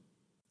ask you,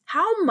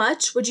 how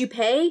much would you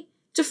pay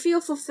to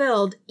feel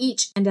fulfilled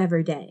each and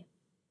every day?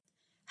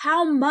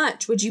 How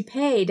much would you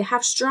pay to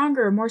have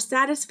stronger, more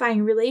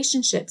satisfying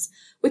relationships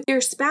with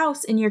your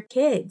spouse and your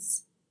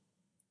kids?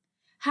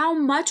 How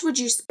much would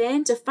you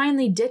spend to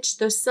finally ditch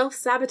those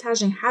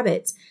self-sabotaging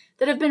habits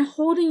that have been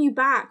holding you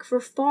back for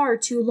far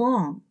too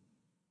long?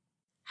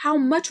 How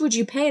much would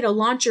you pay to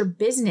launch your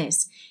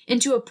business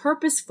into a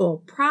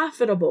purposeful,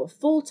 profitable,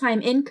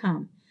 full-time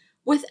income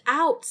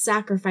without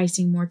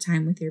sacrificing more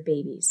time with your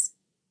babies?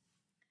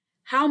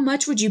 How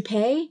much would you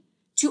pay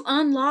to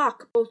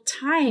unlock both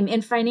time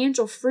and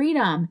financial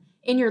freedom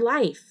in your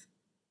life?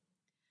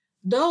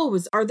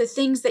 Those are the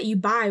things that you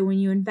buy when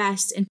you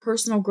invest in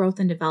personal growth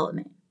and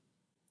development.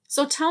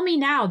 So tell me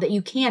now that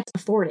you can't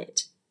afford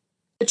it.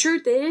 The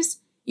truth is,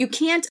 you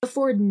can't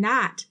afford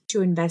not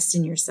to invest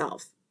in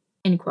yourself."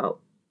 End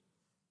quote.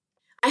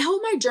 I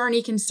hope my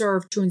journey can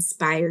serve to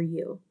inspire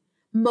you,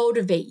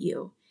 motivate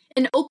you,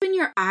 and open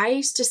your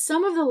eyes to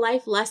some of the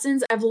life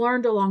lessons I've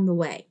learned along the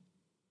way.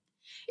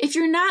 If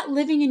you're not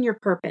living in your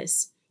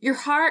purpose, your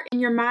heart and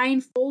your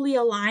mind fully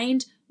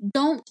aligned,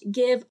 don't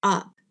give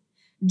up.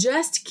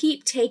 Just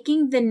keep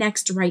taking the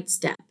next right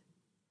step.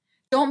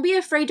 Don't be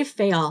afraid to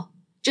fail.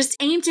 Just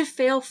aim to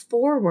fail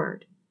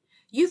forward.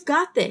 You've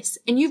got this,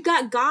 and you've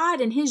got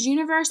God and His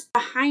universe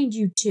behind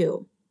you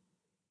too.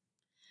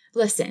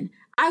 Listen,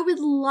 I would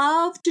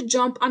love to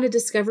jump on a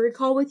discovery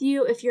call with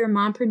you if you're a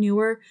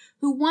mompreneur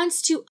who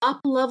wants to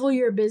up-level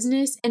your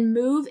business and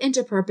move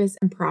into purpose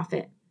and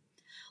profit.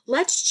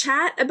 Let's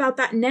chat about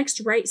that next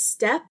right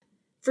step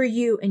for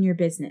you and your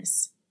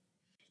business.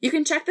 You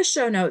can check the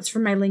show notes for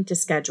my link to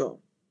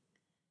schedule.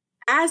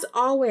 As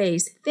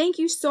always, thank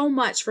you so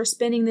much for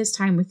spending this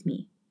time with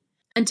me.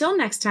 Until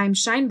next time,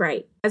 shine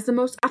bright as the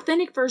most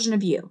authentic version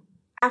of you.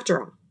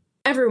 After all,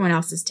 everyone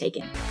else is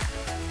taken.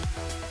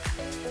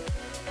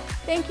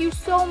 Thank you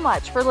so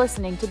much for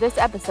listening to this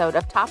episode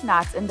of Top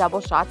Knots and Double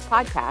Shots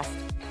podcast.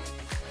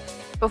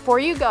 Before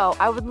you go,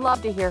 I would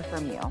love to hear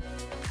from you.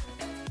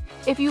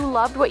 If you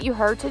loved what you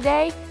heard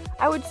today,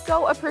 I would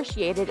so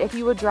appreciate it if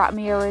you would drop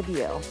me a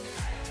review.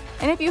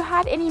 And if you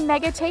had any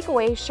mega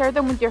takeaways, share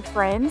them with your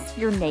friends,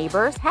 your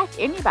neighbors, heck,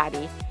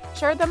 anybody.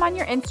 Share them on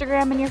your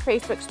Instagram and your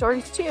Facebook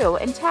stories too,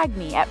 and tag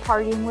me at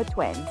Partying with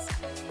Twins.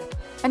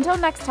 Until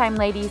next time,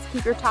 ladies,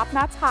 keep your top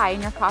knots high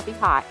and your coffee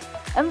hot,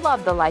 and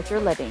love the life you're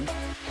living.